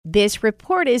This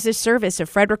report is a service of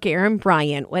Frederick Air and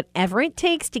Bryant. Whatever it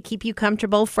takes to keep you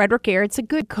comfortable, Frederick Air, it's a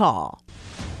good call.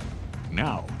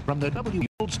 Now, from the W.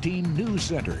 Goldstein News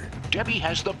Center,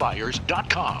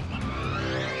 DebbieHasTheBuyers.com.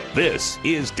 This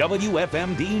is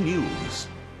WFMD News.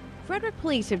 Frederick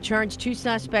police have charged 2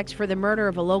 suspects for the murder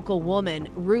of a local woman.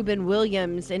 Reuben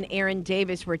Williams and Aaron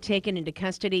Davis were taken into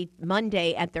custody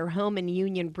Monday at their home in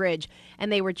Union Bridge,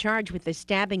 and they were charged with the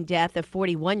stabbing death of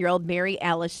 41-year-old Mary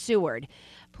Alice Seward.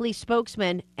 Police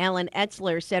spokesman Alan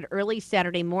Etzler said early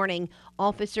Saturday morning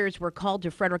officers were called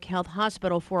to Frederick Health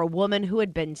Hospital for a woman who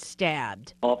had been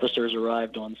stabbed. Officers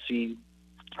arrived on scene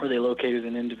where they located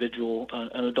an individual,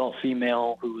 an adult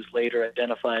female who was later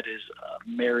identified as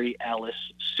Mary Alice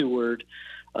Seward,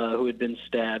 who had been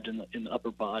stabbed in the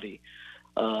upper body.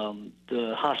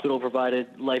 The hospital provided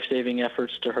life-saving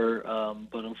efforts to her,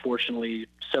 but unfortunately,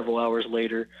 several hours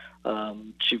later,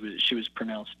 she was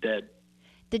pronounced dead.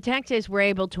 Detectives were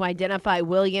able to identify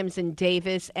Williams and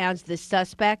Davis as the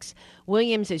suspects.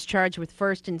 Williams is charged with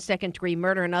first and second-degree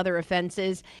murder and other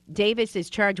offenses. Davis is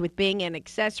charged with being an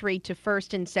accessory to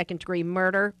first and second-degree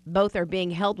murder. Both are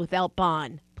being held without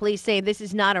bond. Police say this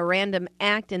is not a random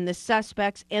act, and the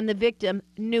suspects and the victim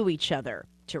knew each other.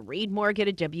 To read more, get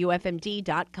to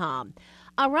WFMD.com.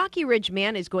 A Rocky Ridge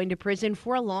man is going to prison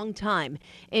for a long time.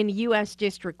 In U.S.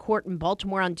 District Court in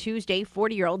Baltimore on Tuesday,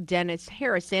 40-year-old Dennis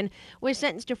Harrison was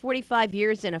sentenced to 45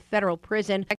 years in a federal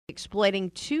prison,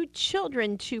 exploiting 2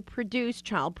 children to produce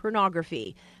child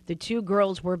pornography. The 2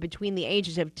 girls were between the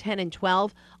ages of 10 and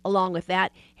 12. Along with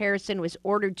that, Harrison was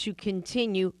ordered to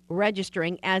continue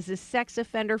registering as a sex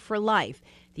offender for life.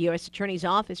 The U.S. Attorney's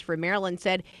Office for Maryland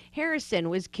said Harrison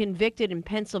was convicted in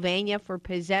Pennsylvania for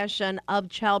possession of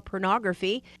child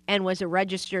pornography and was a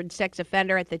registered sex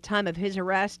offender at the time of his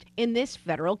arrest in this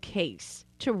federal case.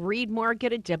 To read more,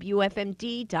 get at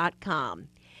WFMD.com.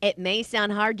 It may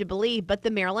sound hard to believe, but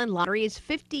the Maryland Lottery is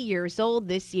 50 years old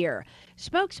this year.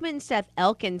 Spokesman Seth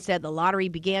Elkin said the lottery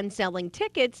began selling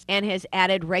tickets and has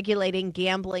added regulating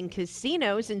gambling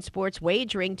casinos and sports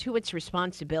wagering to its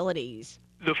responsibilities.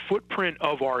 The footprint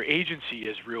of our agency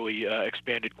has really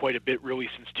expanded quite a bit, really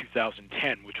since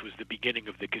 2010, which was the beginning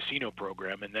of the casino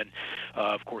program. And then,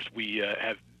 of course, we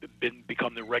have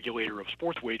become the regulator of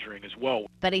sports wagering as well.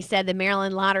 But he said the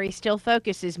Maryland Lottery still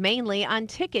focuses mainly on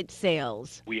ticket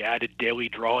sales. We added daily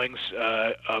drawings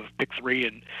of Pick 3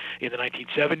 in the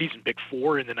 1970s and Pick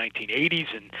 4 in the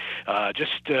 1980s. And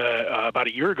just about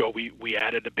a year ago, we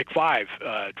added a Pick 5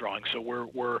 drawing. So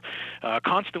we're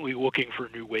constantly looking for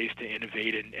new ways to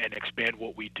innovate and expand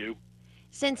what we do.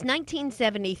 Since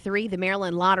 1973, the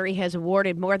Maryland Lottery has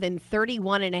awarded more than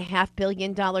 $31.5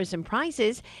 billion in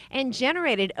prizes and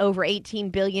generated over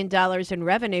 $18 billion in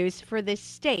revenues for this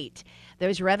state.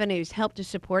 Those revenues help to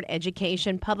support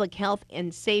education, public health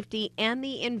and safety, and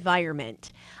the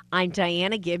environment. I'm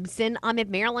Diana Gibson. I'm at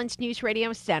Maryland's News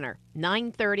Radio Center,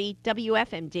 930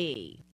 WFMD.